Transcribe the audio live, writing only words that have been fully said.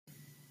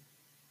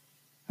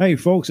Hey,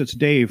 folks, it's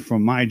Dave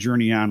from My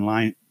Journey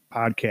Online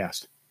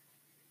podcast.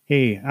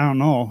 Hey, I don't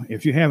know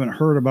if you haven't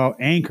heard about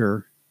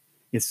Anchor,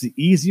 it's the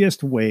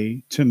easiest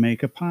way to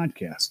make a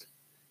podcast.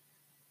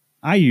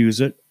 I use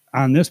it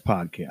on this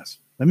podcast.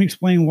 Let me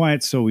explain why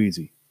it's so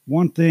easy.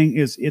 One thing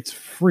is it's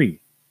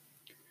free.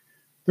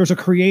 There's a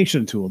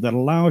creation tool that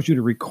allows you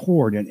to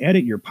record and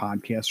edit your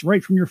podcast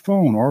right from your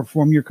phone or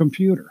from your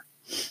computer.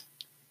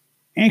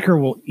 Anchor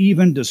will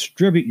even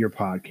distribute your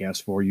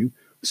podcast for you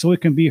so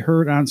it can be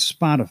heard on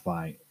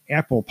Spotify,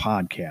 Apple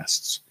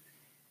Podcasts,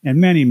 and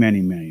many,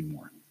 many, many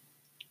more.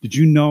 Did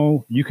you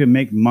know you can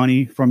make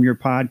money from your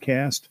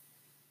podcast?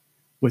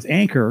 With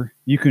Anchor,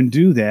 you can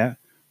do that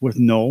with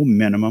no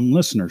minimum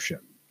listenership.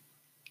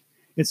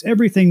 It's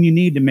everything you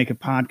need to make a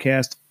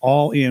podcast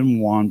all in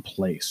one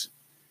place.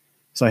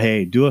 So,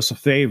 hey, do us a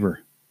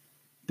favor.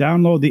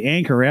 Download the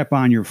Anchor app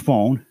on your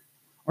phone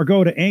or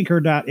go to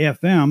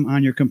anchor.fm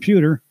on your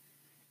computer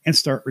and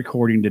start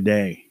recording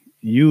today.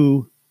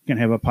 You can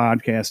have a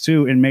podcast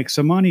too and make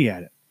some money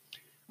at it.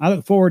 I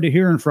look forward to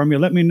hearing from you.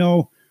 Let me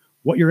know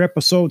what your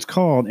episode's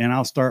called, and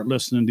I'll start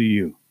listening to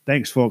you.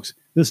 Thanks, folks.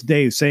 This is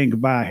Dave saying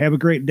goodbye. Have a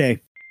great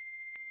day.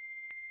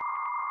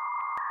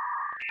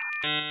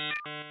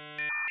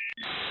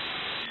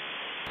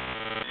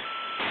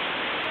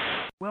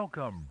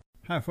 Welcome.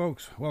 Hi,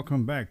 folks.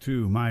 Welcome back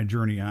to My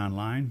Journey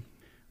Online.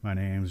 My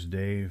name's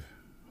Dave.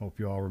 Hope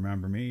you all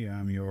remember me.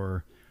 I'm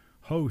your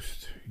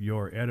host,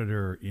 your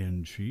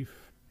editor-in-chief.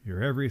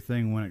 You're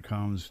everything when it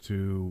comes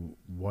to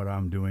what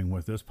I'm doing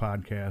with this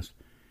podcast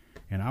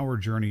and our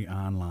journey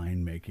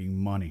online making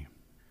money.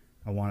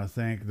 I want to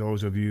thank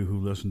those of you who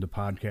listened to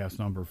podcast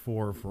number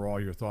 4 for all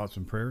your thoughts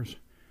and prayers.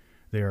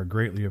 They are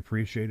greatly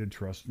appreciated,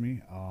 trust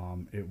me.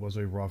 It was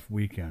a rough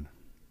weekend.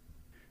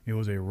 It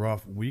was a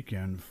rough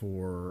weekend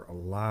for a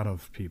lot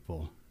of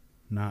people,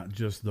 not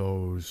just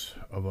those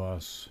of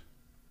us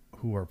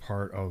who are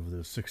part of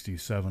the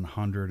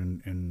 6,700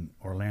 in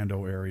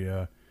Orlando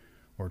area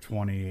or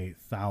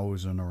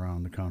 28,000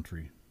 around the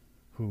country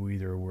who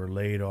either were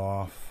laid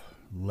off,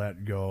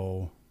 let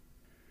go,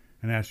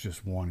 and that's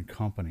just one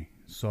company.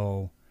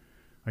 So,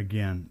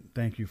 again,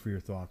 thank you for your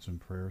thoughts and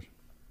prayers.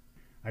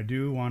 I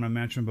do want to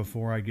mention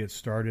before I get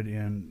started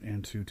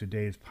into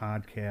today's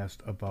podcast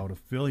about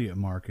affiliate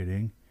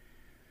marketing,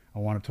 I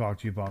want to talk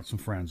to you about some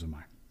friends of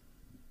mine.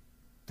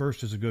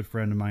 First is a good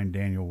friend of mine,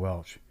 Daniel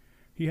Welch.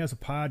 He has a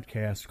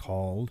podcast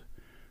called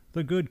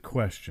The Good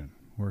Question,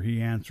 where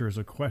he answers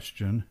a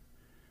question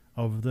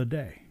of the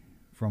day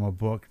from a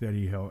book that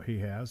he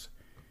has,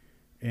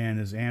 and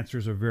his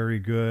answers are very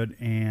good,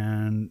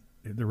 and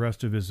the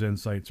rest of his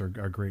insights are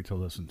great to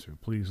listen to.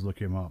 Please look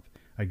him up.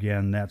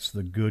 Again, that's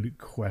The Good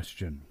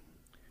Question.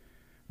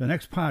 The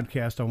next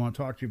podcast I want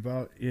to talk to you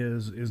about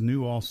is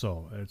new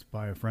also. It's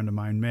by a friend of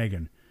mine,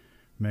 Megan.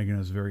 Megan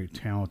is a very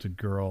talented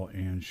girl,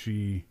 and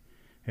she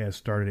has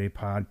started a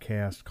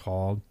podcast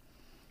called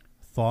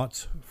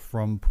Thoughts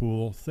from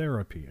Pool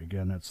Therapy.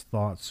 Again, that's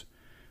Thoughts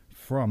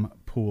from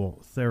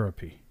Pool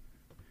Therapy.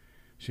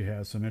 She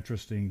has some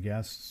interesting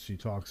guests. She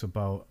talks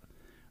about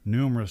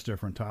numerous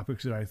different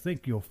topics that I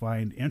think you'll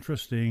find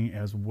interesting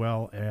as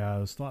well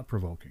as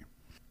thought-provoking.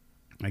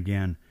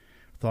 Again,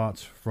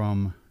 Thoughts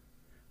from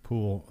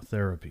Pool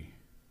Therapy.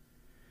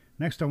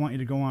 Next, I want you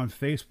to go on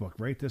Facebook.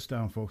 Write this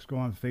down, folks. Go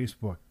on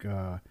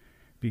Facebook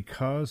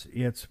because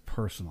it's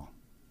personal.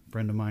 A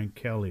friend of mine,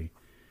 Kelly,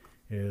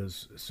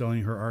 is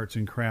selling her arts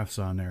and crafts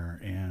on there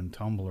and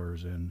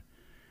tumblers and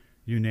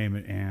you name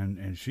it.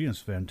 And she is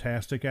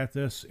fantastic at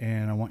this.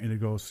 And I want you to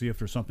go see if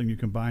there's something you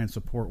can buy and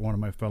support one of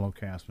my fellow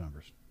cast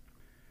members.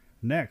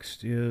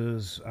 Next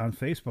is on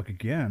Facebook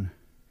again,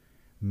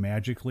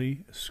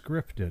 Magically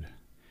Scripted.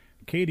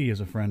 Katie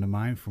is a friend of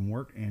mine from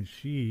work, and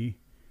she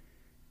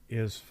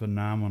is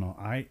phenomenal.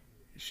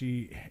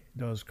 She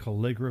does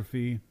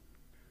calligraphy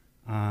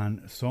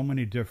on so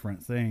many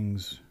different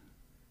things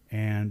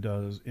and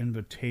does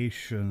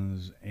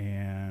invitations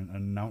and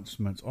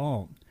announcements,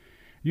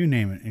 you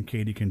name it, and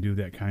Katie can do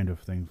that kind of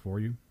thing for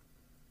you.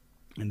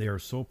 And they are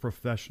so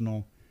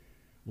professional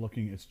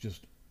looking, it's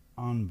just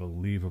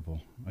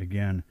unbelievable.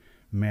 Again,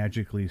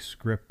 Magically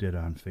Scripted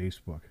on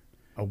Facebook.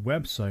 A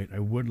website I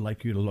would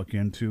like you to look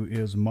into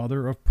is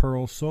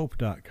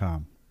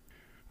motherofpearlsoap.com.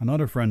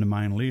 Another friend of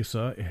mine,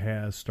 Lisa,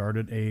 has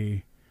started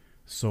a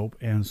soap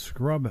and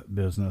scrub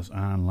business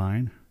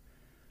online.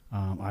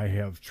 I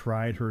have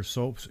tried her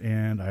soaps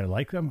and I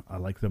like them. I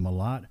like them a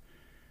lot.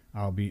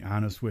 I'll be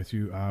honest with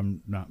you,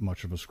 I'm not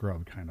much of a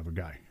scrub kind of a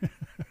guy.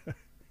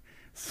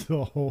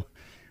 So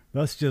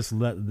let's just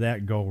let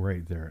that go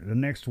right there. The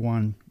next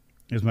one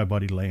is my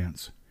buddy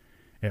Lance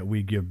at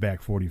We Give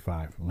Back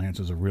 45. Lance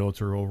is a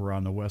realtor over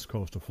on the west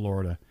coast of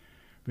Florida,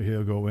 but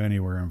he'll go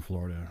anywhere in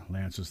Florida.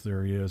 Lance's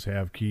theory is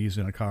have keys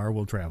in a car,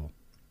 will travel.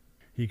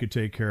 He could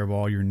take care of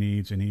all your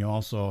needs, and he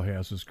also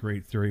has this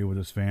great theory with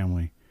his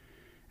family.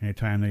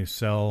 Anytime they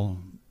sell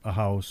a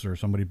house or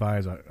somebody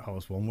buys a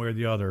house one way or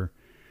the other,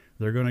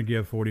 they're going to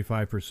give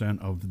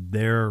 45% of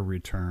their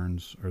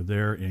returns or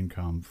their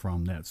income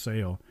from that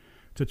sale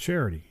to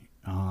charity.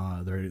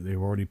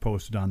 They've already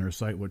posted on their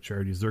site what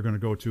charities they're going to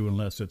go to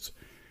unless it's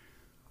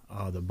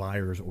the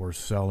buyer's or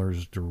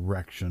seller's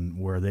direction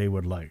where they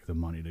would like the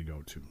money to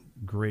go to.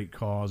 Great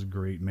cause,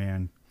 great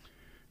man.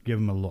 Give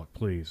them a look,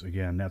 please.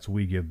 Again, that's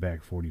We Give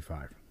Back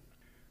 45.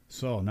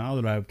 So now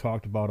that I've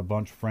talked about a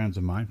bunch of friends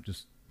of mine,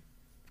 just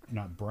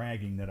not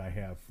bragging that I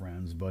have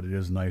friends, but it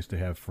is nice to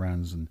have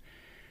friends. And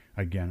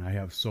again, I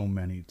have so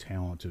many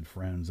talented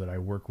friends that I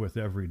work with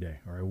every day,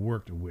 or I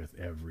worked with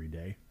every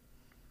day.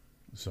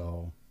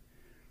 So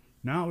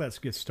now let's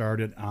get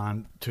started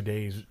on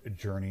today's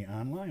journey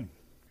online.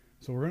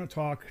 So we're going to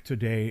talk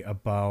today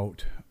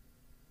about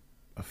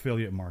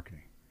affiliate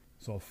marketing.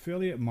 So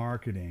affiliate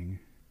marketing,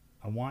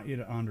 I want you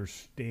to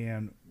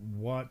understand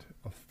what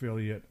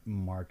affiliate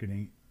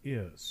marketing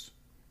is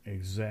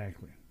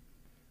exactly.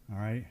 All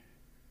right.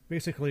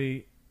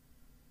 Basically,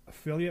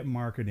 affiliate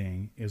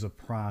marketing is a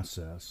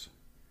process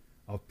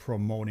of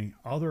promoting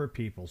other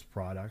people's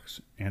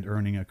products and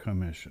earning a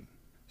commission.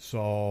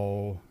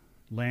 So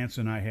Lance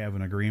and I have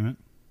an agreement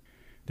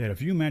that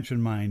if you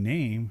mention my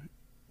name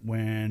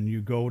when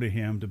you go to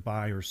him to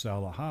buy or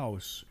sell a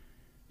house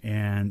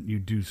and you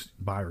do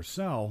buy or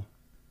sell,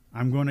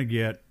 I'm going to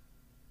get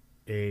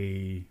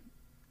a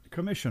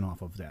commission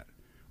off of that.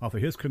 Off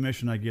of his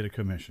commission, I get a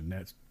commission.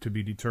 That's to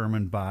be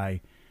determined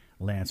by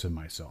Lance and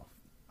myself.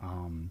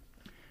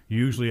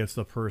 Usually it's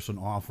the person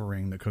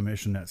offering the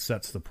commission that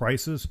sets the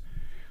prices,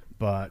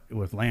 but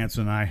with Lance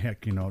and I,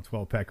 heck,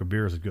 12-pack of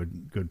beer is a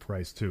good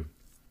price too.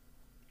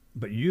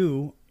 But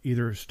you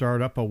either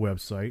start up a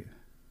website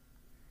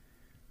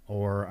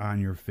or on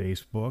your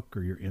Facebook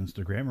or your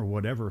Instagram or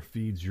whatever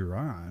feeds you're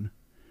on,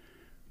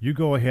 you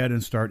go ahead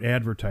and start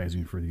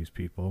advertising for these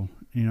people.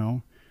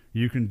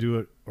 You can do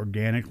it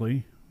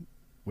organically,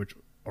 which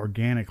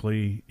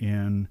organically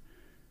in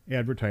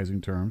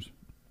advertising terms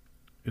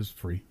is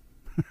free.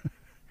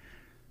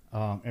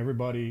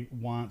 Everybody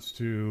wants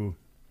to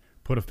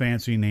put a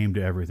fancy name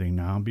to everything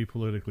now and be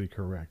politically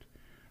correct.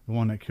 The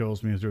one that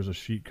kills me is there's a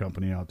sheet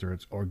company out there.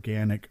 It's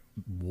Organic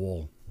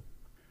Wool.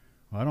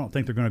 I don't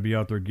think they're going to be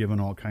out there giving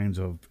all kinds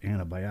of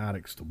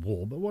antibiotics to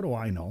wool, but what do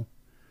I know?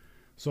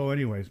 So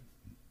anyways,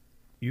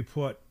 you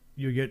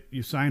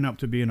sign up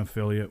to be an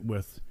affiliate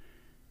with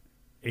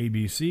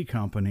ABC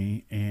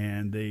company,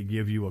 and they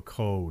give you a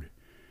code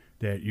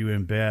that you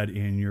embed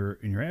in your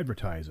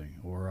advertising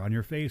or on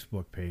your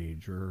Facebook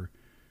page or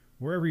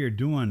wherever you're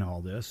doing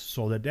all this,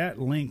 so that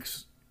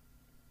links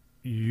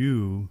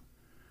you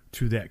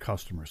to that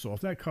customer. So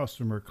if that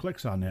customer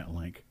clicks on that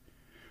link,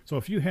 so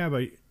if you have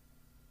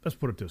let's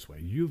put it this way,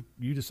 you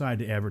decide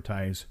to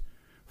advertise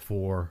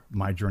for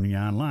My Journey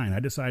Online. I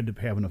decided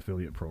to have an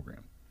affiliate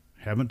program.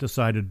 Haven't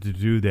decided to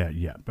do that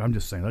yet, but I'm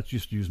just saying, let's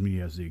just use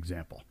me as the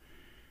example.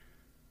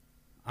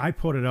 I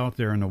put it out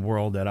there in the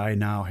world that I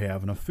now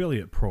have an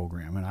affiliate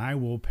program, and I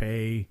will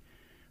pay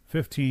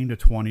 15 to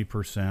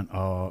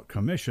 20%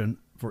 commission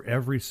for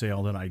every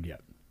sale that I get.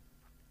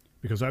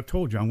 Because I've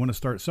told you I'm going to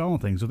start selling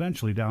things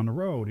eventually down the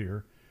road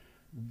here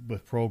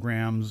with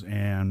programs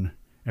and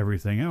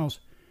everything else.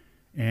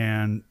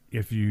 And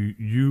if you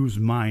use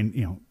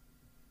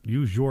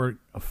use your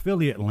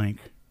affiliate link,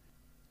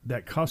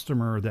 that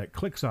customer that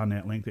clicks on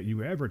that link that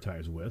you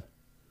advertise with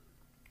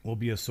will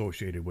be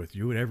associated with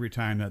you. And every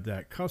time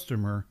that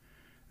customer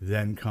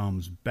then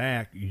comes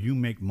back, you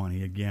make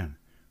money again.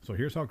 So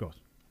here's how it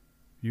goes.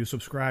 You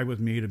subscribe with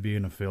me to be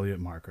an affiliate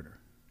marketer.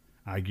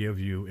 I give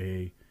you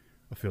a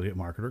affiliate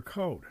marketer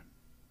code.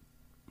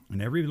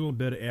 And every little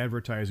bit of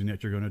advertising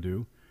that you're going to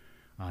do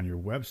on your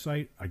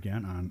website,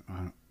 again,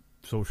 on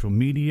social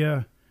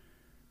media,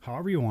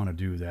 however you want to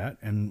do that.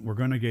 And we're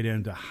going to get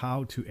into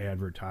how to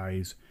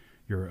advertise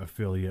your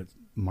affiliate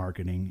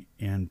marketing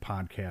in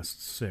podcast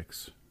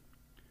 6,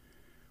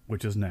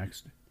 which is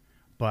next.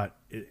 But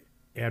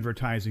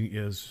advertising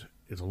is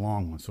a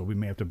long one, so we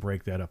may have to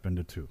break that up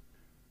into 2.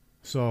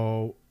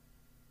 So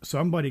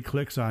somebody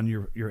clicks on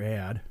your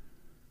ad,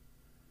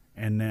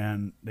 and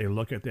then they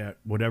look at that,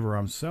 whatever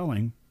I'm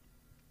selling,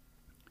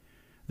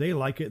 they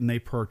like it and they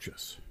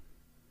purchase.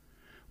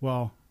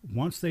 Well,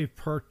 once they've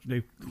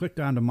clicked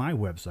onto my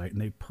website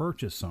and they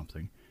purchase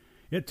something,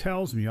 it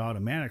tells me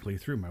automatically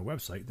through my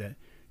website that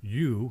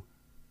you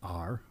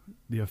are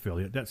the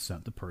affiliate that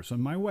sent the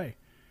person my way.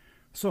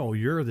 So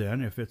you're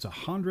then, if it's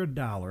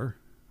 $100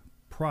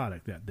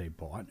 product that they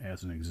bought,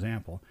 as an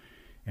example,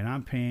 and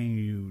I'm paying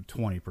you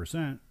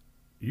 20%,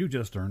 you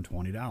just earned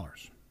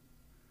 $20.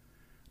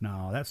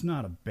 Now, that's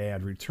not a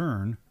bad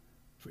return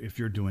if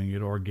you're doing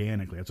it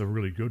organically. That's a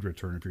really good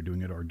return if you're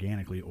doing it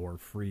organically or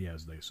free,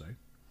 as they say.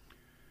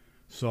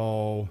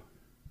 So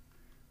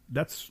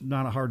that's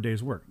not a hard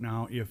day's work.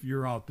 Now, if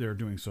you're out there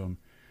doing some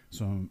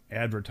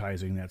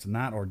advertising that's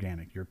not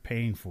organic, you're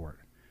paying for it.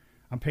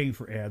 I'm paying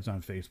for ads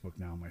on Facebook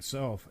now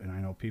myself, and I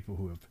know people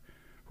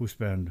who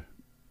spend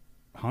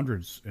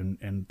hundreds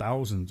and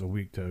thousands a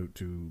week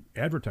to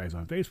advertise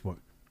on Facebook.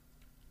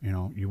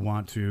 You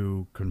want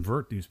to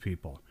convert these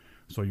people.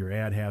 So your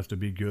ad has to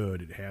be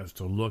good. It has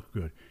to look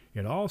good.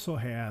 It also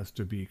has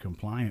to be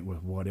compliant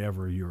with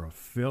whatever your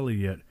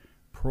affiliate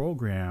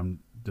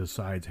program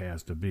decides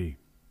has to be.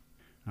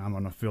 I'm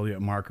an affiliate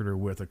marketer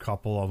with a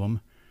couple of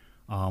them.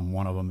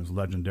 One of them is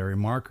Legendary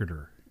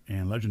Marketer,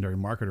 and Legendary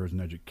Marketer is an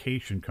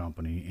education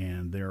company,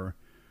 and they're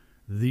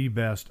the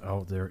best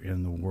out there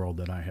in the world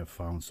that I have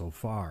found so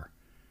far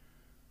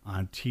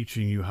on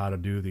teaching you how to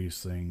do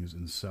these things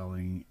and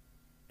selling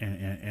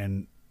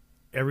and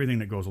everything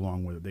that goes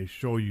along with it. They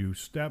show you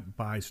step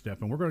by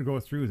step, and we're going to go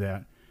through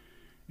that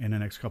in the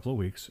next couple of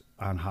weeks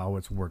on how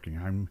it's working.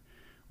 I'm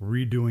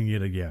redoing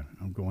it again.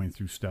 I'm going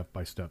through step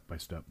by step by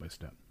step by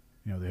step.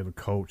 You know, they have a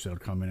coach that'll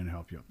come in and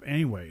help you.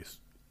 Anyways,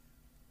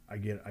 I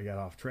got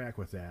off track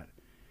with that.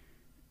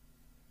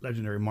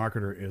 Legendary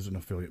Marketer is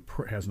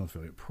has an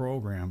affiliate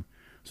program.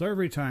 So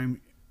every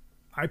time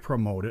I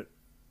promote it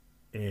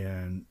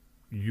and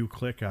you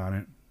click on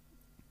it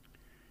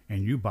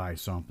and you buy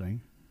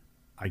something,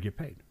 I get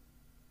paid.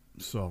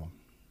 So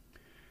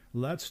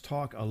let's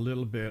talk a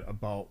little bit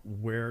about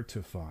where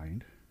to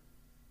find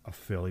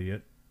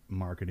affiliate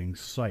marketing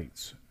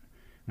sites.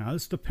 Now,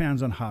 this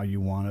depends on how you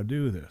want to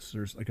do this.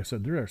 Like I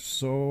said, there are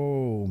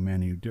so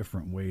many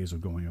different ways of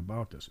going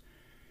about this.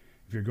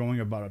 If you're going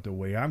about it the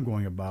way I'm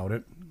going about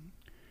it,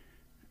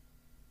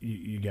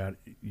 you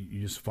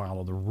just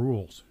follow the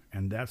rules,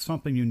 and that's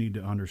something you need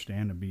to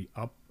understand.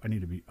 I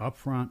need to be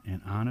upfront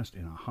and honest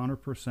and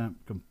 100%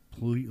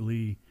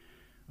 completely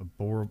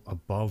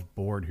above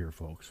board here,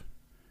 folks.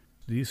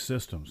 These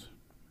systems,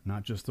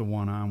 not just the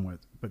one I'm with,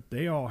 but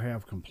they all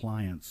have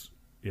compliance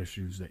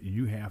issues that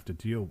you have to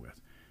deal with.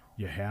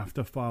 You have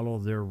to follow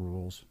their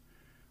rules.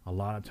 A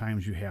lot of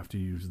times you have to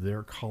use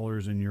their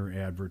colors in your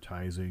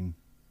advertising.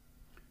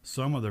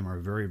 Some of them are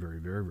very, very,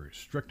 very, very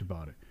strict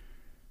about it.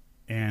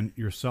 And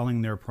you're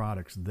selling their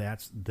products.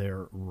 That's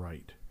their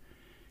right.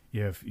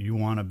 If you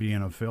want to be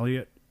an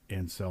affiliate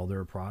and sell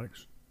their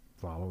products,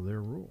 follow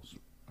their rules.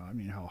 I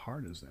mean, how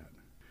hard is that?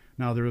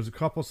 Now, there's a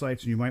couple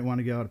sites, and you might want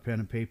to get out a pen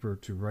and paper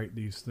to write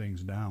these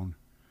things down.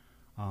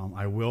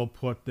 I will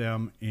put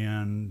them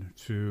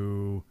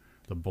into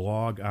the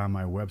blog on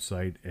my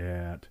website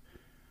at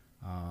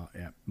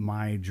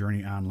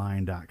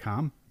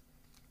myjourneyonline.com,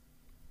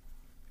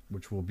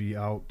 which will be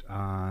out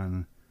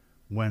on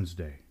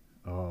Wednesday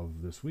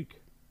of this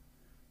week.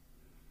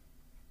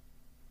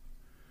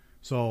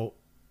 So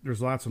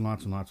there's lots and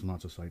lots and lots and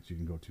lots of sites you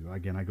can go to.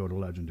 Again, I go to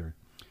Legendary.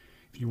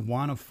 If you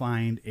want to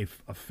find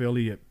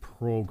affiliate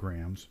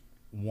programs,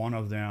 one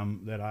of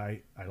them that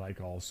I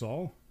like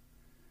also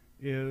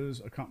is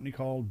a company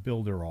called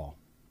Builderall.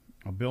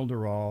 Now,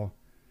 Builderall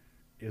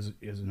is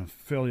an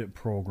affiliate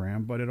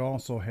program, but it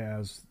also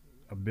has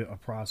a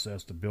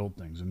process to build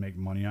things and make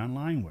money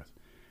online with.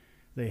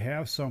 They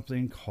have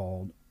something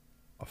called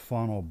a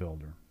funnel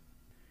builder,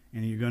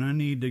 and you're going to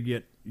need to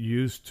get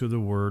used to the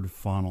word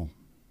funnel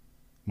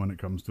when it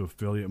comes to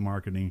affiliate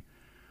marketing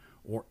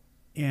or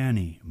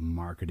any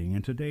marketing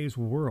in today's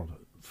world.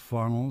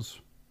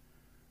 Funnels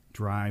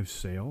drive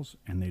sales,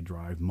 and they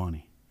drive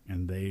money,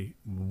 and they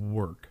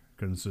work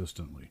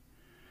consistently.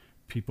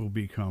 People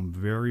become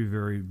very,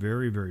 very,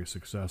 very, very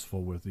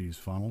successful with these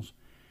funnels.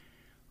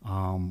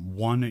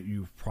 One that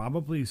you've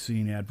probably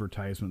seen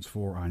advertisements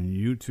for on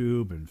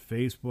YouTube and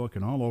Facebook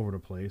and all over the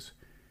place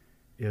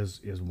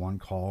is one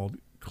called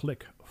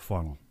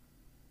ClickFunnels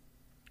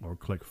or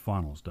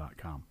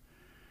ClickFunnels.com.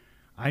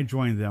 I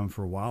joined them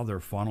for a while. Their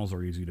funnels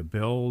are easy to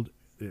build.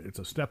 It's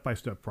a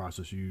step-by-step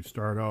process. You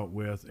start out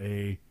with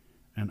an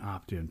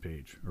opt-in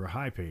page or a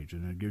hi page,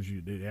 and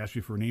it asks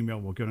you for an email.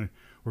 We're gonna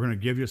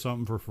give you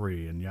something for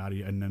free, and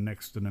yada, and the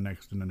next and the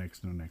next and the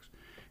next and the next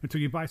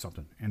until you buy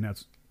something, and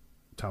that's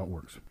how it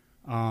works.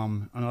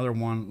 Another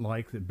one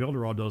like that,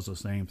 Builderall does the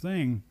same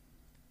thing.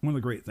 One of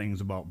the great things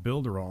about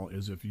Builderall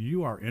is if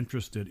you are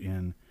interested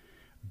in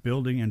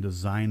building and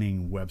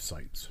designing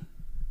websites,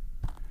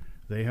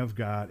 they have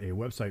got a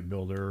website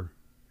builder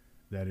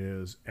that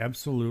is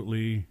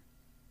absolutely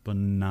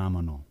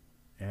phenomenal.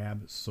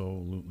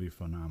 Absolutely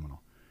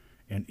phenomenal.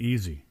 And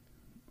easy.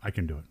 I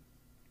can do it.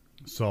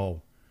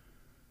 So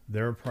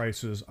their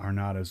prices are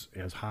not as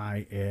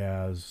high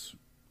as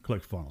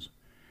ClickFunnels.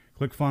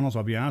 ClickFunnels,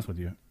 I'll be honest with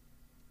you,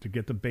 to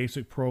get the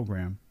basic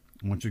program,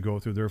 once you go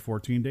through their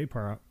 14-day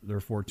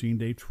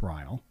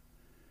trial,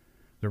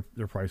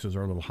 their prices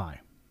are a little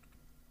high.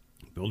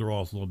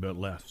 Builderall is a little bit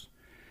less.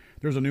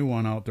 There's a new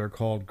one out there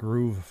called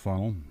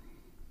GrooveFunnel,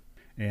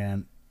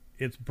 and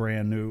it's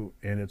brand new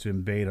and it's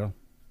in beta.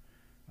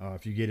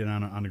 If you get in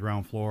on the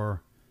ground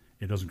floor,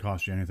 it doesn't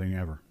cost you anything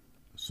ever.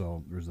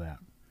 So there's that.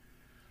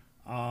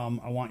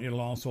 I want you to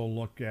also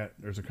look at,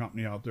 there's a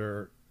company out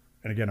there,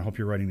 and again, I hope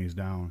you're writing these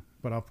down,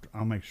 but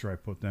I'll make sure I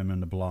put them in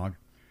the blog.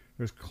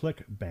 There's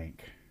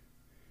ClickBank.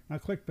 Now,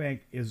 ClickBank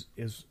is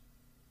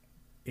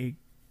a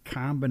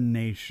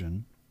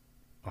combination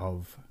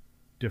of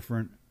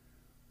different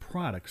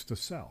products to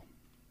sell.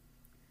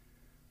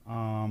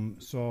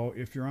 So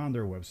if you're on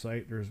their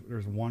website,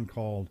 there's one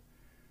called,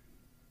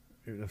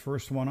 the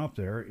first one up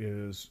there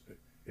is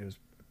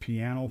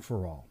Piano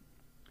for All.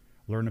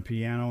 Learn the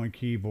piano and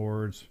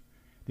keyboards.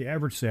 The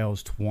average sale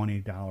is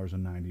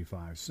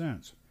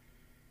 $20.95.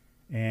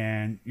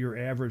 And your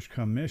average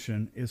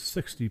commission is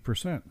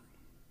 60%.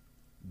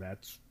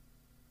 That's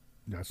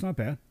not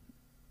bad.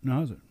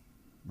 No, is it?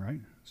 right?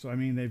 So, I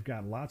mean, they've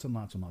got lots and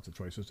lots and lots of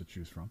choices to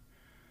choose from.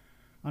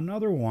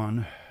 Another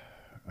one,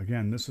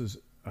 again, this is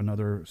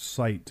another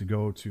site to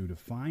go to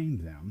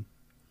find them,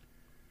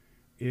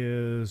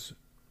 is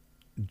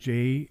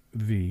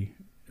JV,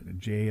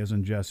 J as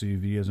in Jesse,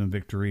 V as in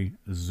Victory,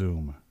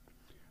 Zoom.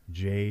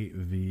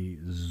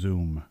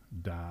 jvzoom.com.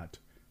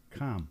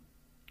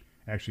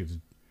 Actually, it's,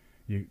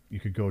 you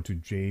could go to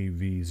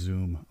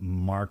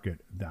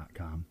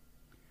jvzoommarket.com,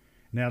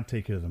 and that'll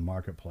take you to the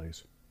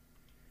marketplace.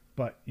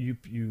 But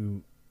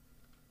you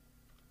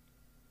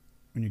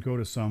when you go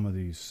to some of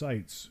these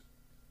sites,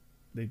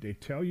 they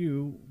tell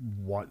you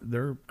what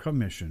their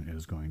commission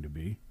is going to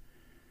be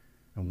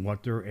and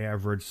what their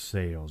average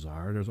sales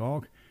are. There's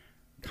all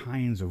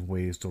kinds of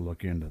ways to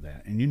look into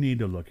that, and you need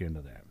to look into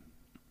that.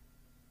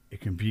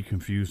 It can be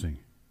confusing.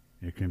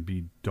 It can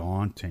be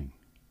daunting.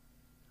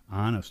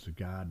 Honest to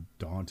God,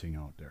 daunting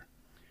out there.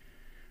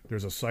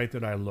 There's a site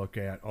that I look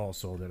at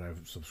also that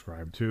I've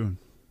subscribed to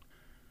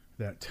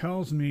that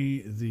tells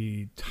me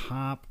the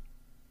top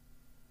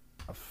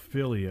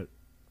affiliate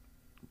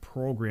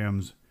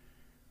programs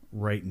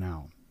right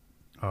now.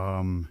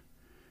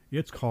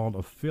 It's called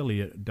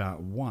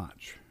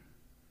affiliate.watch.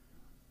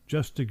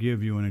 Just to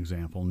give you an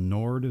example,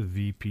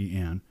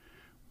 NordVPN,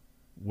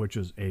 which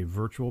is a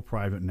virtual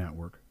private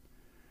network,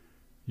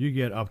 you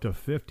get up to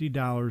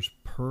 $50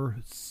 per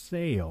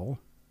sale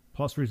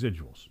plus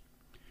residuals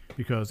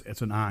because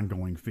it's an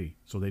ongoing fee.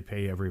 So they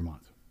pay every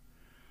month.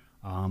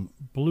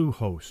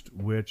 Bluehost,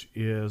 which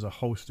is a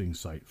hosting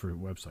site for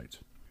websites,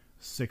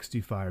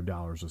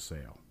 $65 a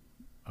sale.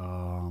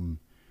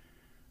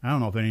 I don't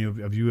know if any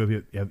of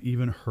you have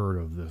even heard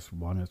of this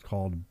one. It's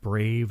called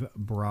Brave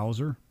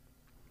Browser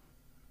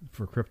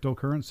for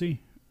cryptocurrency.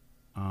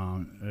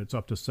 It's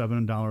up to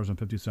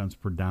 $7.50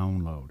 per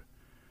download.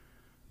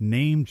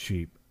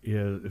 Namecheap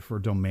is for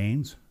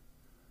domains.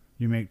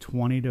 You make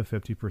 20 to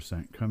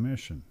 50%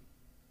 commission.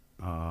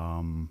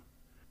 Vultr,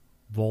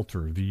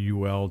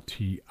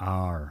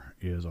 VULTR,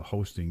 is a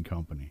hosting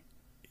company.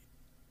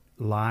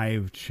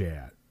 Live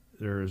Chat.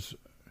 There's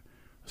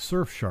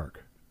Surfshark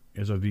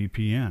is a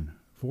VPN.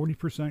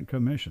 40%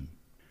 commission.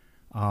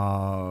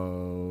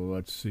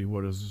 Let's see,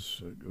 what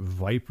is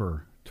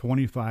Viper?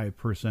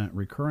 25%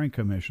 recurring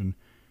commission.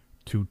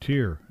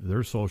 2Tier,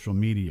 their social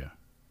media.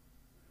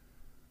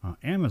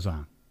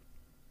 Amazon.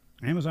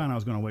 I was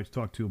going to wait to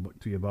talk to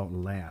you about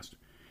last.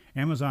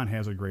 Amazon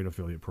has a great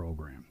affiliate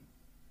program,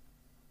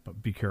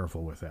 but be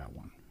careful with that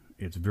one.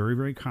 It's very,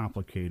 very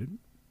complicated,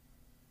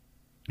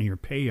 and your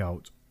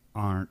payouts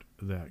aren't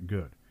that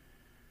good.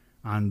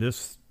 On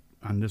this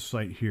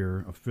site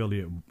here,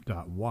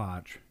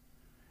 affiliate.watch,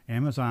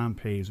 Amazon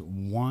pays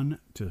 1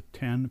 to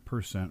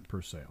 10%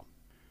 per sale.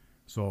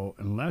 So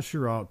unless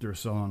you're out there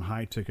selling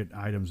high-ticket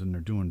items and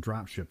they're doing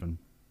drop shipping,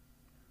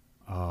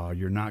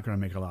 you're not going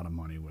to make a lot of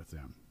money with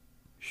them.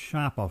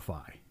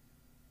 Shopify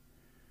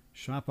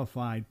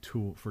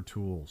tool for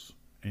tools.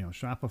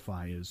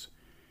 Shopify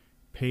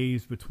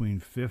pays between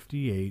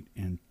 $58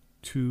 and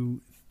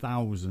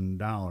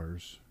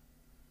 $2,000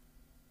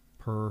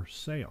 per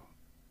sale.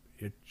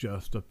 It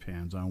just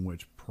depends on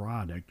which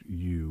product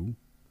you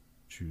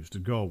choose to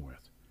go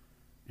with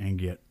and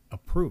get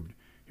approved.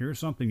 Here's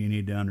something you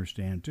need to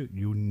understand too.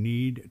 You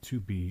need to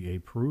be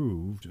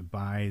approved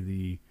by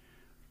the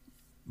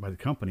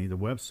company, the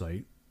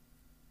website,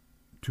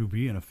 to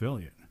be an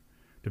affiliate.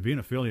 To be an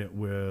affiliate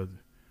with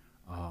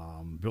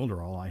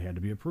Builderall, I had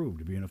to be approved.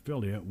 To be an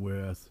affiliate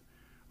with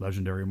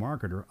Legendary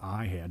Marketer,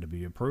 I had to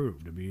be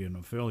approved. To be an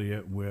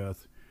affiliate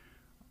with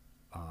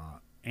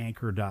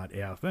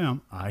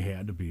Anchor.fm, I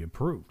had to be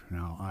approved.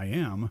 Now, I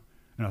am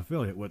an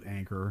affiliate with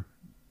Anchor.fm.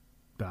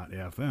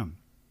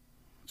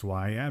 That's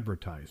why I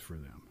advertise for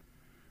them.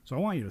 So I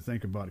want you to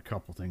think about a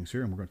couple things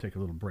here, and we're going to take a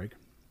little break.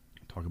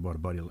 Talk about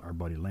our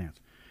buddy Lance.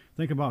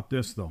 Think about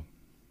this, though.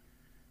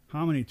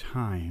 How many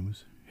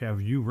times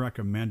have you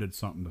recommended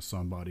something to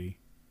somebody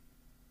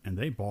and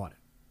they bought it?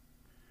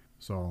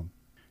 So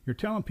you're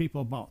telling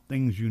people about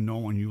things you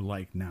know and you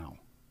like now.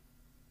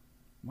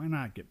 Why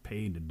not get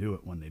paid to do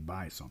it when they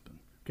buy something?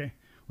 Okay,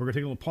 we're going to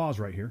take a little pause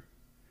right here,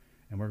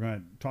 and we're going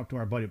to talk to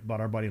our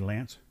buddy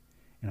Lance,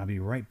 and I'll be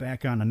right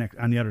back on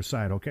the other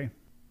side, okay?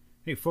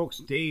 Hey folks,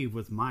 Dave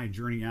with My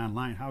Journey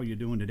Online. How are you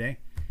doing today?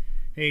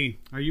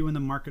 Hey, are you in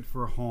the market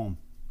for a home?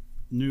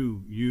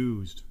 New,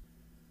 used?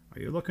 Are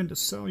you looking to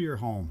sell your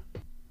home?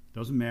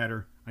 Doesn't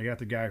matter. I got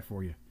the guy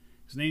for you.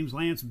 His name's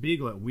Lance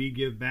Beagle at We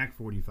Give Back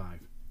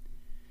 45.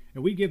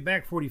 At We Give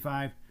Back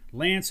 45,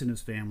 Lance and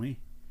his family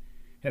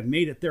have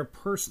made it their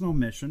personal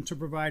mission to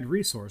provide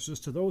resources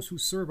to those who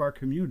serve our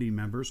community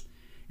members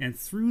and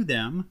through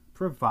them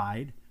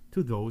provide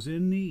to those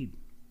in need.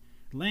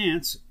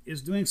 Lance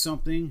is doing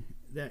something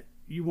that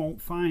you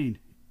won't find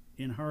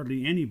in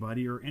hardly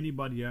anybody or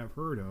anybody I've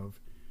heard of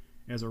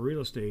as a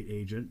real estate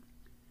agent.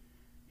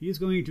 He is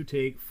going to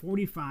take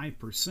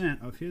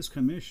 45% of his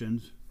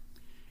commissions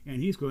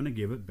and he's going to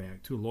give it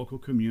back to local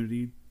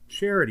community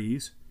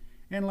charities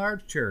and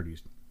large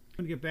charities. I'm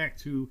going to get back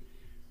to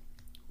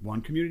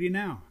one community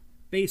now.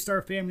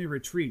 Baystar Family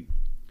Retreat.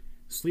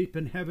 Sleep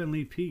in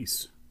Heavenly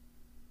Peace.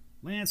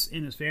 Lance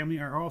and his family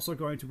are also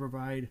going to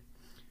provide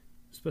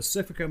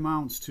specific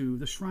amounts to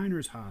the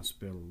Shriners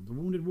Hospital, the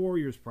Wounded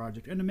Warriors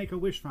Project, and the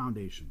Make-A-Wish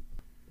Foundation.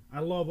 I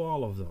love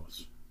all of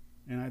those,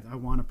 and I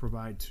want to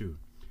provide too.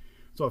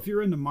 So if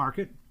you're in the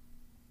market,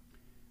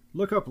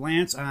 look up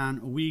Lance on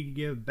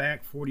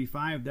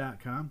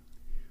WeGiveBack45.com,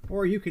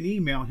 or you can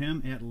email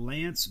him at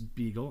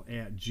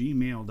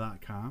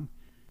lancebeagle@gmail.com.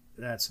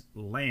 That's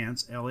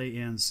Lance,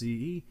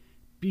 LANCE,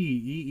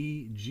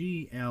 BEEGLE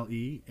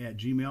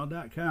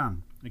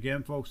 @gmail.com.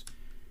 Again, folks,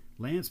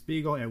 Lance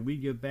Beagle at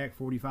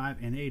WeGiveBack45.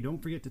 And hey,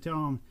 don't forget to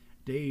tell him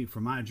Dave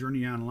from My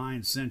Journey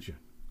Online sent you.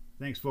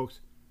 Thanks, folks.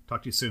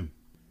 Talk to you soon.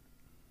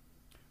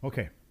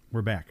 Okay,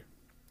 we're back.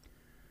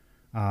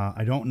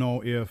 I don't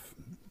know if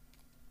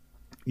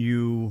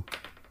you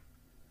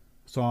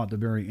saw at the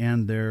very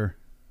end there,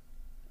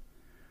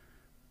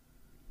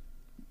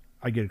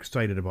 I get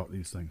excited about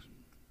these things.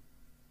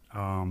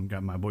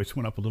 Got my voice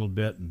went up a little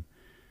bit, and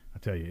I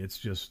tell you, it's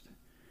just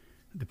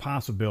the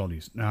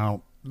possibilities.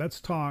 Now, let's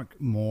talk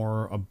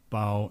more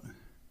about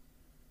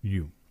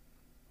you.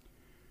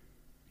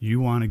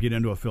 You want to get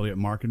into affiliate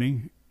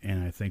marketing,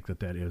 and I think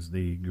that is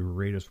the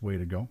greatest way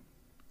to go,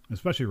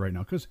 especially right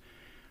now, because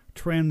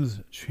trends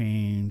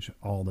change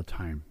all the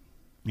time.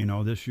 You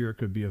know, this year it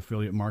could be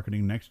affiliate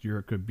marketing. Next year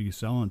it could be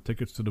selling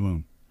tickets to the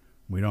moon.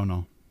 We don't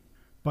know.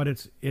 But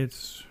it's a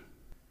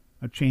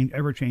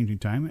ever-changing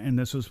time, and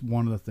this is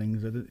one of the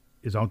things that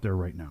is out there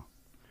right now.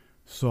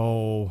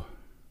 So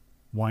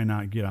why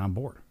not get on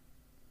board?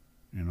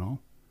 You know,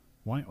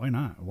 why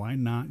not? Why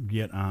not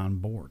get on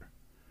board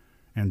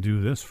and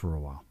do this for a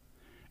while?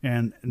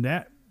 And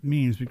that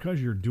means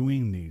because you're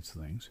doing these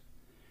things,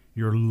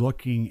 you're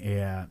looking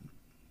at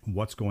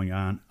what's going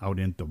on out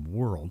in the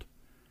world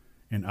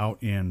and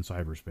out in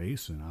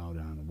cyberspace and out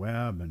on the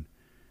web and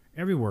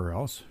everywhere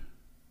else.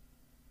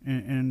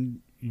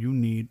 And you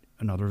need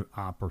another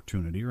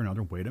opportunity or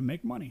another way to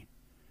make money.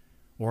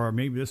 Or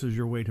maybe this is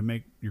your way to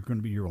make, you're going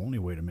to be your only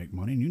way to make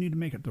money, and you need to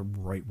make it the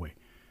right way.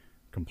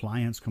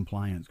 Compliance,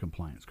 compliance,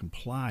 compliance.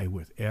 Comply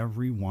with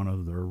every one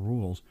of their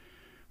rules.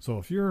 So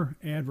if you're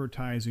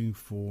advertising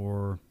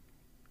for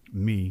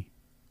me,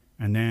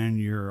 and then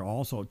you're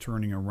also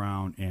turning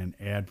around and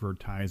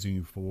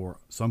advertising for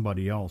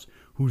somebody else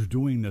who's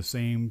doing the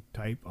same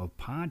type of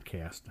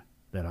podcast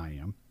that I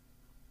am,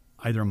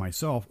 either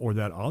myself or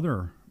that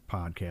other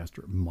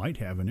podcaster might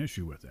have an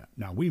issue with that.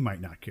 Now, we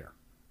might not care.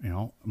 You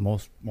know,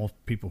 most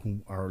people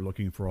who are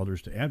looking for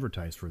others to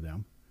advertise for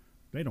them,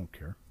 they don't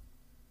care.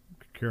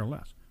 Care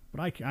less.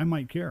 But I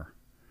might care.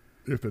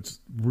 If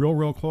it's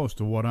real close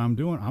to what I'm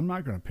doing, I'm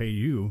not going to pay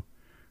you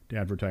to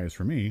advertise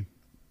for me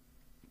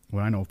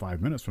when I know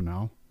 5 minutes from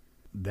now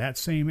that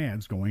same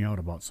ad's going out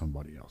about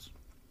somebody else.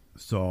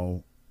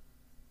 So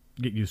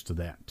get used to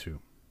that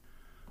too.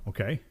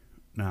 Okay?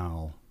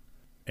 Now,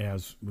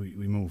 as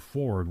we move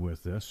forward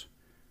with this,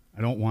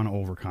 I don't want to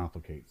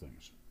overcomplicate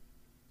things.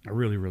 I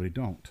really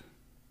don't.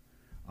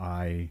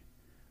 I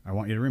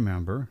want you to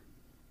remember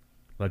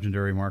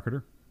Legendary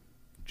Marketer,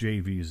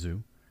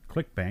 JVZoo,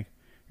 ClickBank.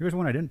 Here's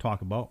one I didn't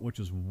talk about, which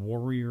is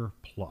Warrior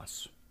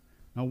Plus.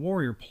 Now,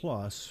 Warrior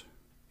Plus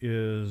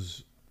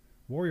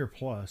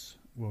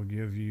will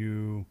give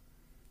you,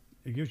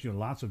 it gives you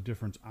lots of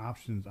different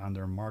options on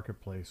their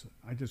marketplace.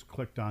 I just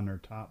clicked on their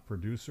top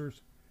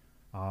producers.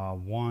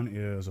 One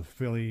is a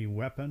Philly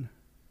Weapon.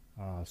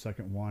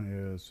 Second one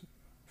is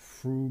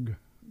Froogal,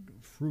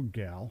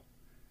 FROOGGAL.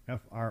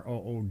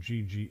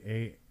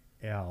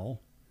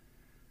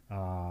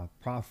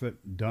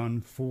 Profit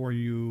done for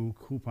you,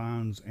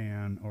 coupons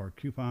and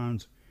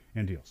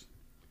deals.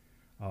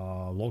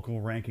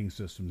 Local ranking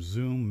system,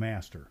 Zoom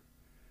Master.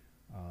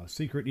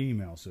 Secret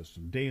email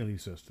system, daily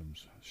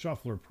systems,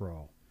 Shuffler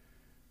Pro,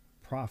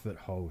 Profit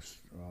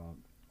Host,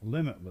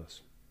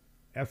 Limitless,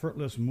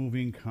 Effortless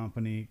Moving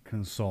Company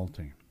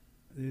Consulting.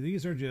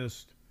 These are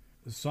just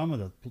some of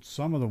the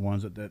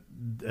ones that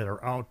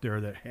are out there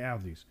that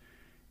have these.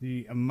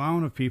 The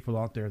amount of people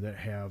out there that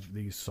have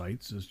these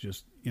sites is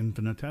just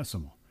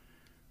infinitesimal.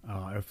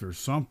 If there's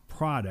some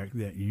product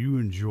that you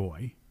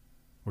enjoy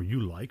or you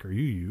like or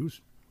you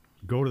use,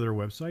 go to their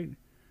website,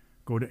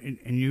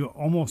 and you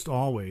almost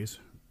always,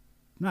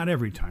 not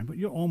every time, but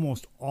you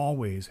almost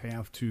always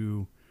have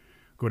to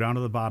go down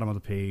to the bottom of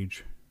the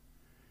page,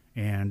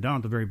 and down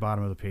at the very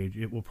bottom of the page,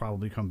 it will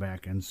probably come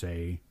back and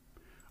say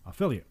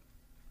affiliate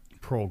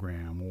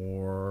program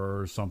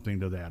or something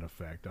to that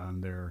effect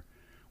on there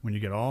when you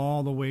get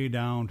all the way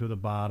down to the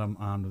bottom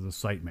onto the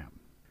sitemap.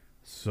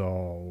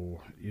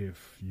 So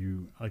if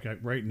you,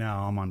 right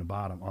now I'm on the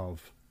bottom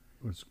of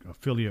it's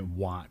Affiliate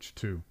Watch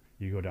too.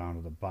 You go down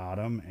to the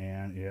bottom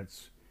and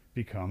it's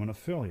become an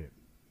affiliate.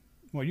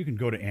 Well, you can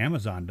go to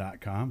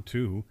Amazon.com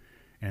too,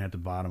 and at the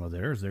bottom of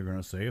theirs they're going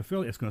to say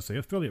affiliate. It's going to say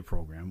affiliate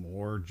program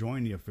or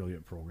join the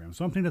affiliate program,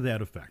 something to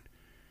that effect.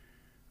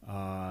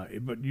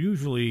 But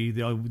usually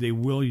they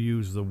will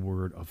use the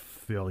word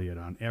affiliate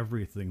on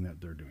everything that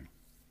they're doing.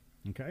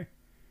 Okay?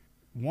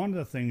 One of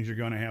the things you're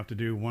going to have to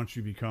do once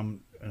you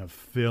become an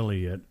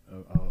affiliate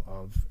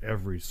of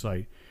every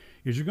site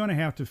is you're going to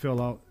have to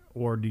fill out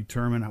or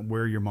determine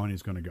where your money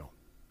is going to go.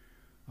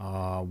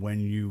 When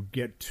you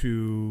get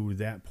to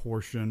that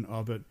portion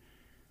of it,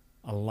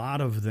 a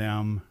lot of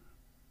them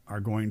are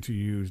going to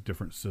use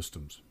different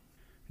systems.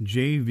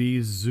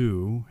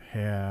 JVZoo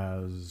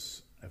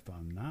has, if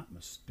I'm not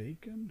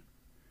mistaken,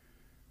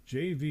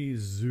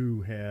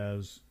 JVZoo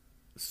has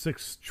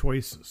 6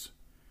 choices,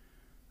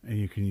 and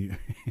you can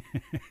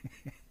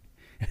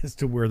as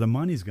to where the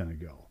money's going to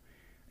go.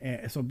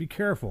 And so be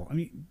careful. I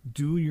mean,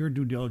 do your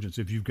due diligence.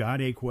 If you've got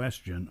a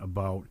question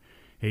about,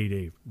 hey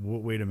Dave,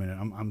 wait a minute,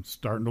 I'm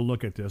starting to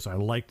look at this. I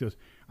like this.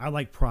 I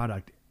like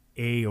product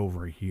A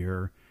over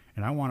here,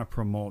 and I want to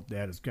promote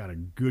that. It's got a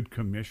good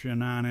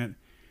commission on it,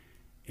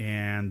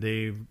 and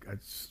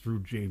it's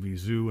through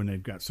JVZoo, and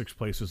they've got 6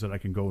 places that I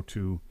can go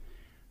to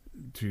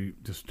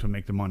just to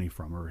make the money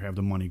from, or have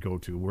the money go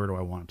to. Where do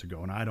I want it to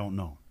go? And I don't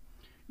know.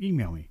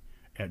 Email me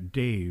at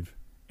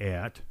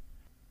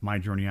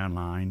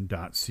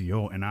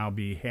dave@myjourneyonline.co, and I'll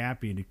be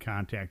happy to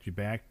contact you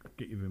back,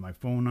 get you my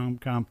phone number,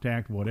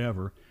 contact,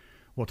 whatever.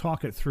 We'll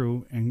talk it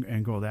through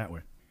and go that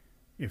way.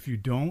 If you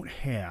don't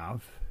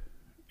have,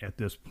 at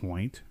this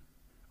point,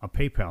 a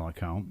PayPal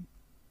account,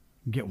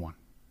 get one.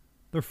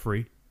 They're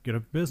free. Get a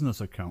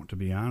business account, to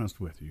be honest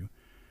with you.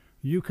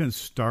 You can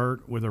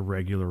start with a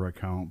regular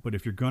account, but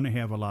if you're going to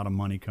have a lot of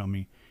money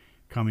coming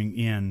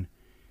in,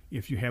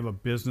 if you have a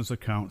business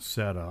account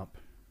set up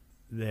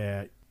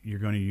that you're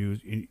going to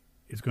use,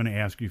 it's going to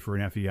ask you for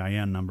an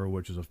FEIN number,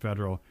 which is a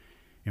federal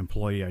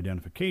employee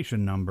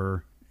identification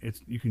number.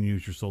 You can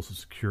use your social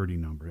security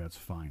number. That's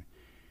fine.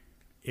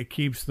 It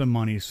keeps the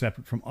money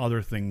separate from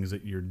other things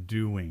that you're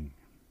doing.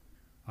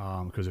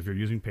 Because if you're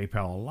using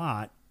PayPal a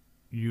lot,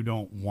 you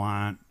don't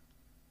want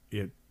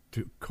it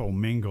to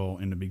commingle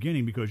in the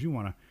beginning, because you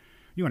want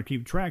to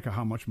keep track of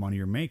how much money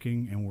you're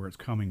making and where it's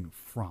coming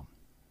from.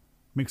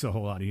 Makes it a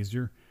whole lot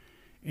easier.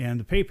 And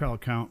the PayPal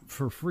account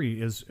for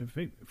free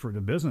for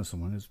the business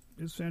one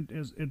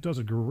it does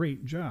a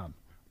great job.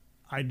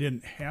 I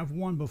didn't have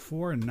one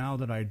before, and now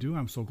that I do,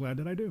 I'm so glad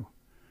that I do.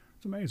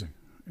 It's amazing.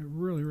 It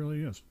really,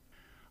 really is.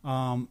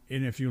 And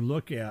if you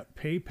look at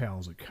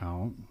PayPal's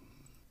account,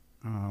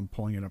 I'm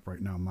pulling it up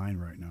right now, mine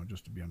right now,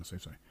 just to be on the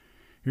safe side.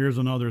 Here's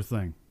another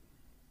thing.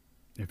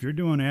 If you're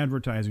doing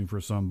advertising for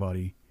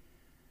somebody,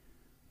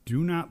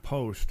 do not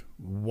post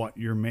what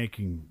you're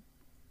making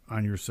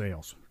on your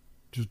sales.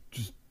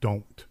 Just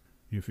don't.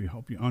 If you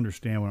hope you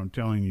understand what I'm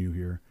telling you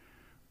here,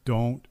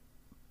 don't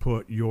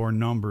put your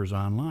numbers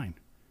online.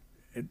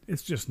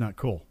 It's just not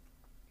cool.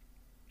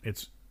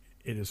 It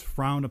is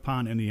frowned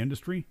upon in the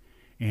industry,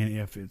 and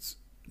if it's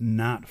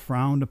not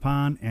frowned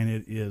upon and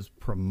it is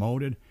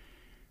promoted,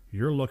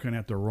 you're looking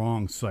at the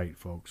wrong site,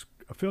 folks.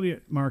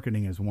 Affiliate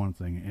marketing is one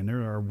thing, and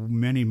there are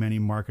many, many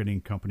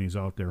marketing companies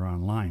out there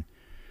online.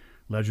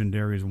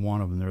 Legendary is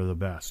one of them. They're the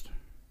best.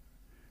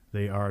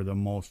 They are the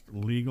most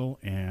legal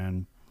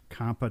and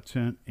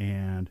competent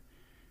and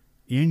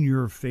in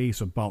your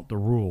face about the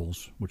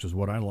rules, which is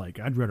what I like.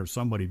 I'd rather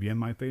somebody be in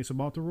my face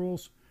about the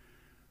rules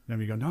than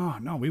we go,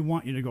 no, we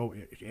want you to go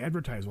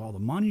advertise all the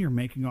money you're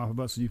making off of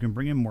us so you can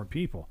bring in more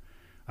people.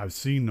 I've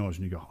seen those,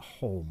 and you go,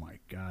 oh my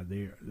God,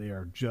 they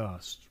are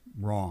just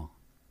wrong.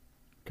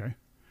 Okay?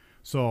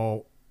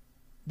 So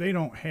they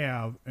don't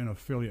have an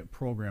affiliate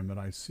program that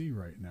I see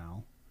right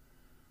now.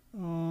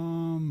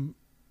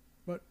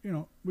 But,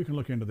 we can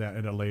look into that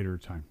at a later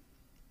time.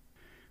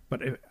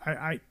 But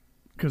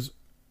because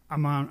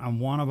I'm on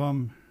one of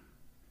them,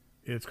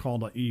 it's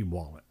called an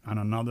e-wallet. On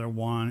another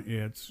one,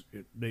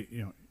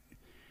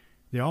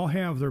 they all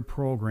have their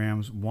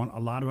programs. A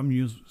lot of them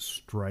use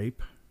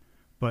Stripe,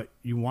 but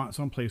you want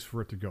some place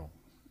for it to go.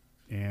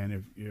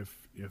 And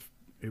if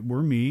it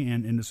were me,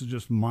 and this is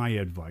just my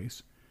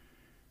advice,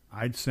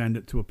 I'd send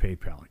it to a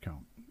PayPal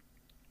account.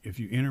 If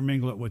you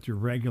intermingle it with your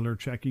regular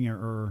checking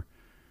or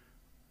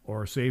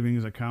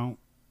savings account,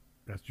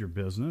 that's your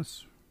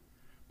business.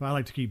 But I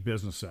like to keep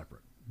business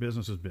separate.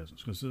 Business is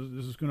business, because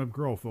this is going to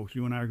grow, folks.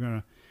 You and I are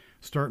going to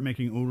start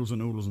making oodles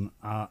and oodles and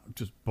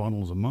just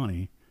bundles of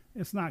money.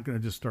 It's not going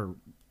to just start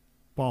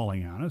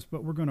falling on us,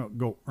 but we're going to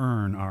go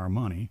earn our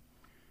money.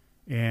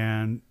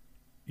 And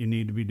you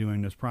need to be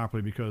doing this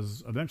properly,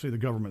 because eventually the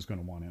government's going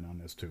to want in on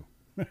this too.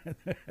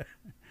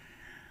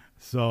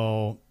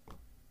 So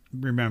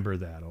remember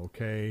that,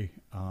 okay?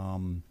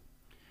 Go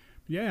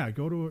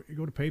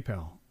to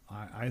PayPal.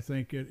 I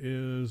think it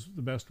is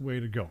the best way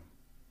to go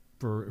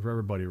for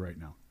everybody right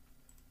now.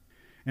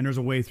 And there's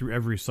a way through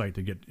every site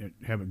to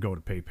have it go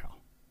to PayPal.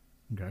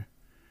 Okay.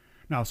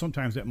 Now,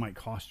 sometimes that might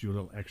cost you a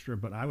little extra,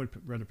 but I would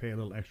rather pay a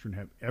little extra and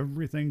have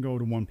everything go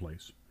to one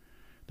place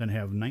than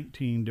have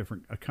 19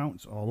 different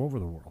accounts all over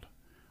the world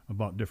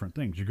about different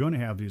things. You're going to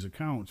have these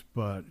accounts,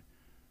 but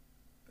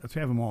let's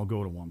have them all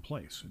go to one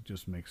place. It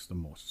just makes the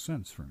most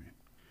sense for me.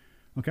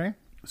 Okay.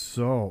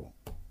 So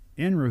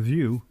in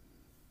review,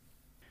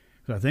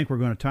 so I think we're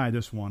going to tie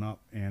this one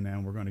up, and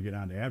then we're going to get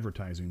on to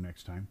advertising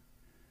next time.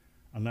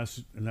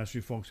 Unless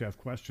you folks have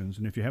questions.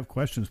 And if you have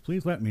questions,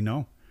 please let me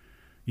know.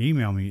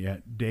 Email me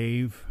at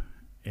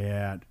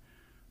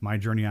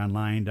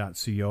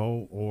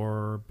dave@myjourneyonline.co,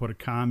 or put a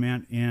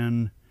comment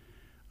in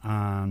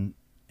on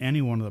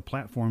any one of the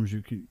platforms.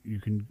 You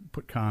can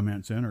put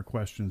comments in or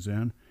questions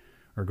in,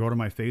 or go to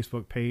my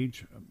Facebook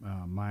page,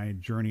 My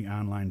Journey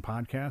Online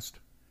Podcast,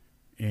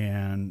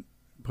 and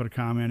put a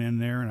comment in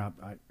there.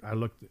 And I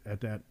look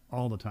at that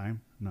all the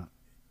time, not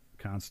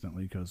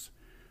constantly, because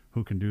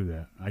who can do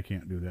that? I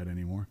can't do that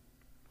anymore.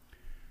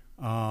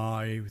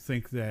 I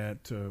think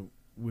that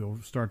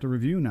we'll start the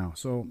review now.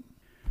 So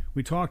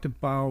we talked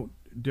about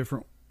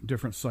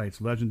different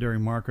sites. Legendary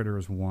Marketer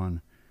is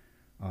one.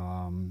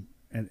 And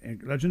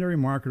Legendary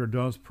Marketer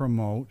does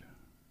promote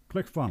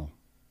ClickFunnels.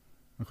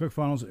 Now,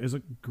 ClickFunnels is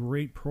a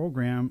great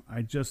program.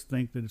 I just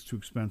think that it's too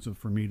expensive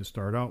for me to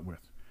start out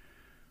with.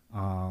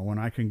 When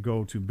I can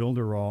go to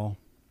Builderall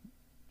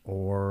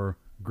or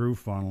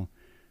GrooveFunnel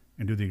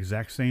and do the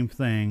exact same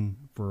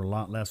thing for a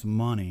lot less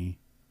money,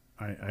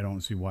 I don't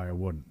see why I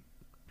wouldn't.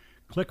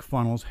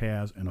 ClickFunnels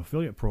has an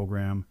affiliate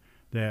program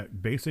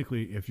that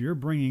basically, if you're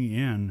bringing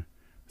in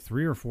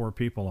 3 or 4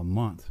 people a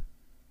month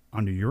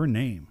under your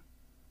name,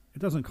 it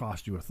doesn't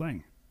cost you a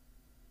thing.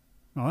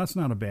 Now, that's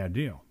not a bad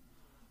deal.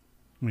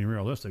 I mean,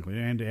 realistically,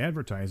 and to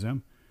advertise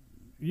them,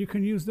 you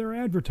can use their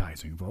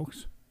advertising,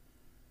 folks.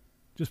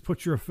 Just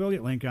put your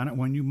affiliate link on it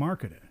when you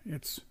market it.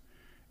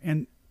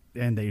 And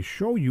they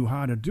show you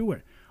how to do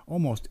it.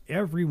 Almost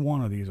every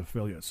one of these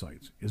affiliate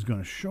sites is going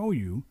to show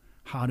you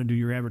how to do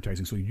your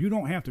advertising, so you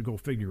don't have to go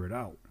figure it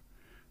out.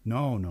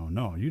 No.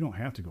 You don't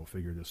have to go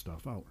figure this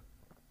stuff out.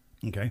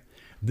 Okay?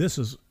 This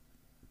is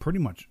pretty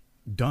much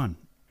done.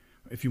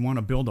 If you want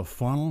to build a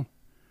funnel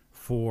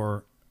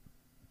for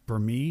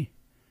me,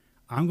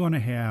 I'm going to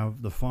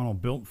have the funnel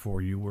built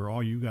for you, where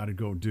all you got to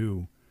go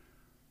do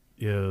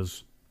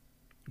is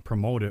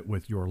promote it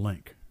with your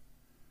link,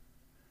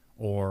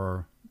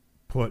 or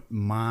put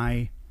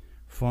my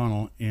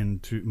funnel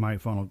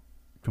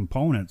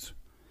components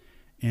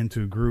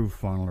into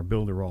GrooveFunnel or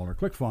Builderall or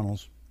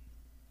ClickFunnels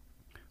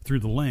through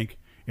the link.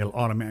 It'll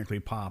automatically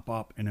pop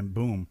up, and then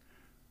boom,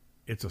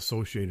 it's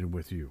associated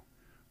with you.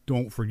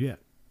 Don't forget,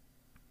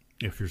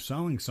 if you're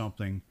selling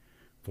something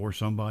for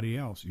somebody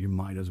else, you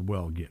might as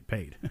well get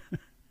paid.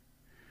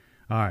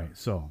 All right,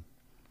 so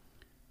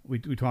we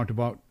talked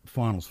about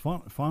funnels.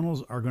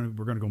 Funnels we're going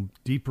to go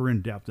deeper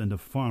in depth into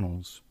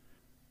funnels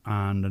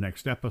on the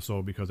next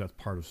episode, because that's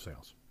part of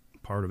sales,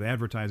 part of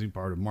advertising,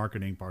 part of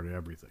marketing, part of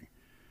everything.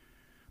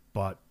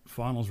 But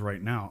funnels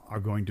right now are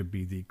going to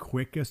be the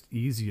quickest,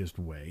 easiest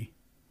way.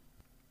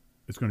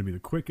 It's going to be the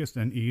quickest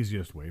and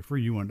easiest way for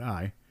you and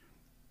I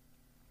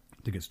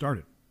to get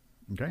started.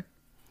 Okay?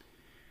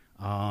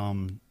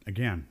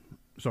 Again,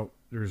 so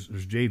there's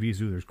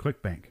JVZoo, there's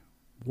ClickBank,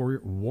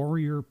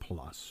 Warrior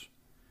Plus.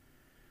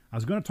 I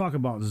was going to talk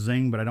about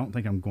Zing, but I don't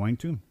think I'm going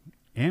to.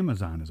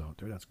 Amazon is out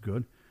there. That's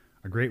good.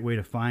 A great way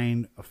to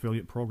find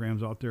affiliate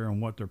programs out there,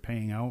 and what they're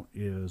paying out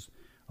is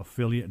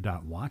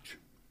affiliate.watch.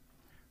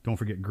 Don't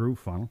forget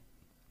GrooveFunnel.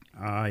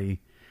 I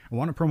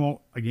want to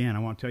promote, again, I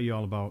want to tell you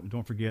all about,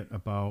 don't forget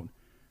about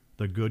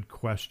the Good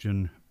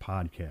Question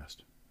podcast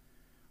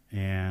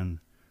and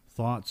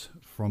Thoughts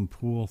from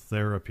Pool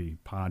Therapy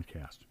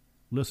podcast.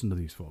 Listen to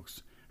these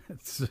folks.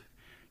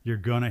 You're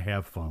going to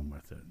have fun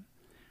with it.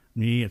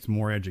 Me, it's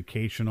more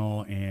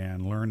educational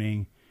and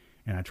learning,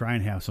 and I try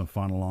and have some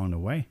fun along the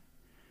way.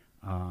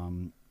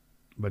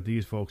 But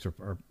these folks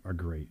are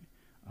great.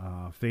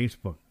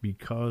 Facebook,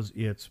 Because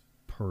It's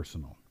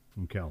Personal,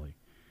 from Kelly.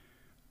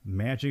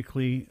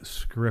 Magically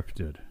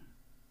Scripted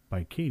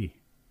by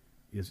Katie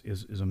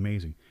is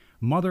amazing.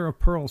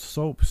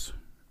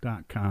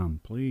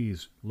 MotherofPearlSoaps.com.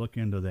 Please look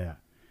into that.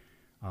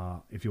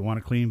 If you want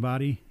a clean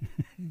body,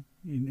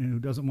 who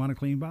doesn't want a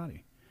clean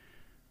body?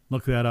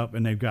 Look that up,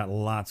 and they've got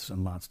lots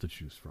and lots to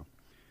choose from.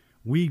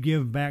 We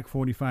Give Back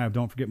 45.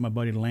 Don't forget my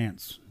buddy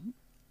Lance.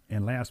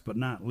 And last but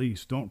not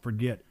least, don't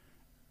forget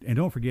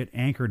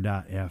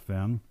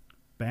Anchor.fm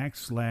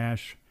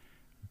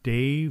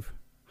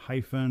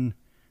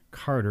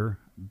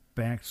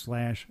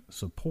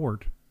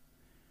 /Dave-Carter/support.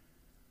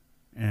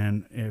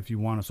 And if you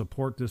want to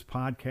support this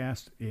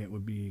podcast, it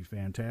would be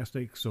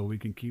fantastic, so we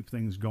can keep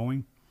things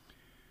going.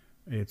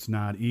 It's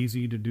not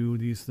easy to do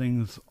these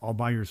things all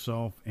by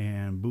yourself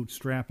and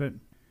bootstrap it.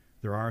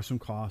 There are some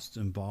costs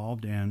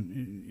involved,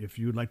 and if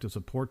you'd like to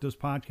support this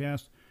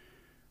podcast,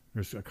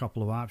 there's a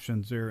couple of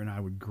options there, and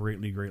I would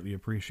greatly, greatly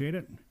appreciate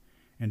it.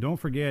 And don't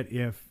forget,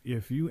 if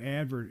you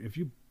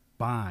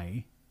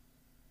buy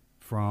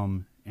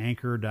from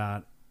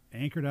Anchor.fm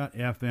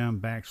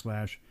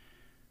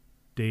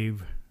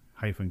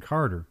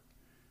 /Dave-Carter,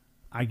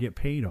 I get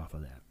paid off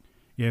of that.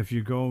 If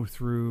you go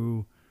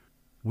through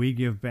We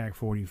Give Back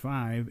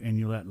 45 and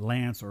you let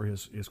Lance or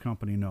his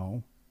company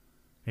know,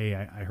 hey,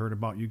 I heard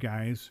about you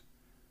guys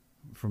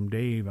from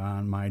Dave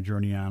on My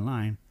Journey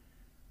Online,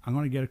 I'm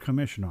going to get a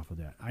commission off of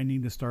that. I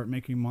need to start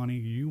making money.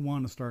 You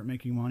want to start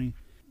making money?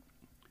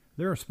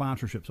 There are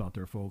sponsorships out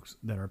there, folks,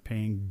 that are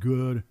paying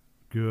good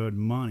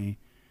money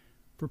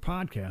for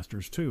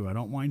podcasters, too. I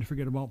don't want you to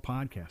forget about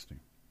podcasting.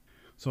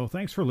 So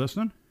thanks for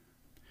listening.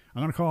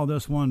 I'm going to call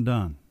this one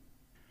done.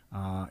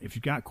 If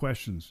you got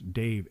questions,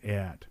 Dave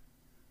at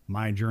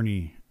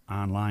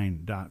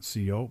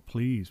myjourneyonline.co.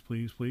 Please,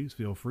 please, please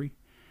feel free.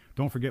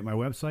 Don't forget my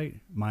website,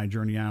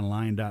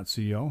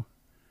 myjourneyonline.co.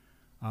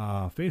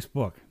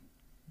 Facebook,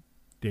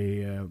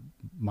 the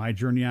My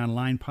Journey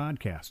Online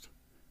podcast.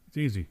 It's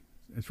easy.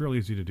 It's real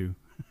easy to do.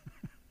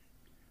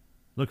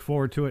 Look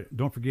forward to it.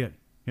 Don't forget,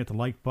 hit the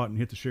like button,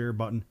 hit the share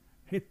button.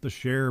 Hit the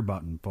share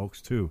button,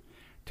 folks, too.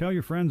 Tell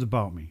your friends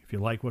about me if you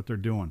like what they're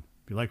doing,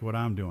 if you like what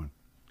I'm doing.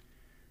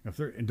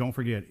 And don't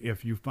forget,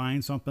 if you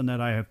find something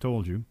that I have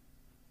told you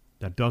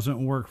that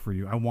doesn't work for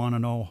you, I want to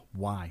know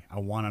why. I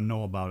want to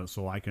know about it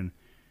so I can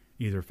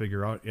either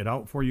figure it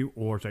out for you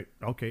or say,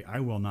 okay, I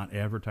will not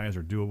advertise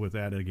or do it with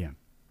that again.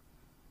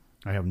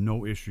 I have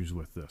no issues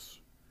with this.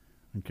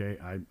 Okay,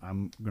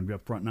 I'm going to be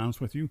upfront and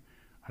honest with you.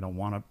 I'm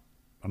not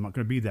going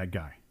to be that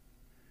guy.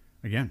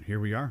 Again,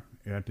 here we are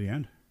at the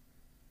end.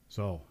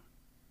 So,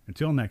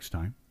 until next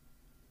time,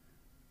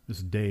 this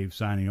is Dave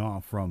signing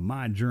off from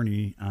My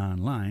Journey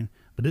Online.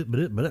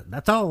 But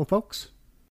that's all, folks.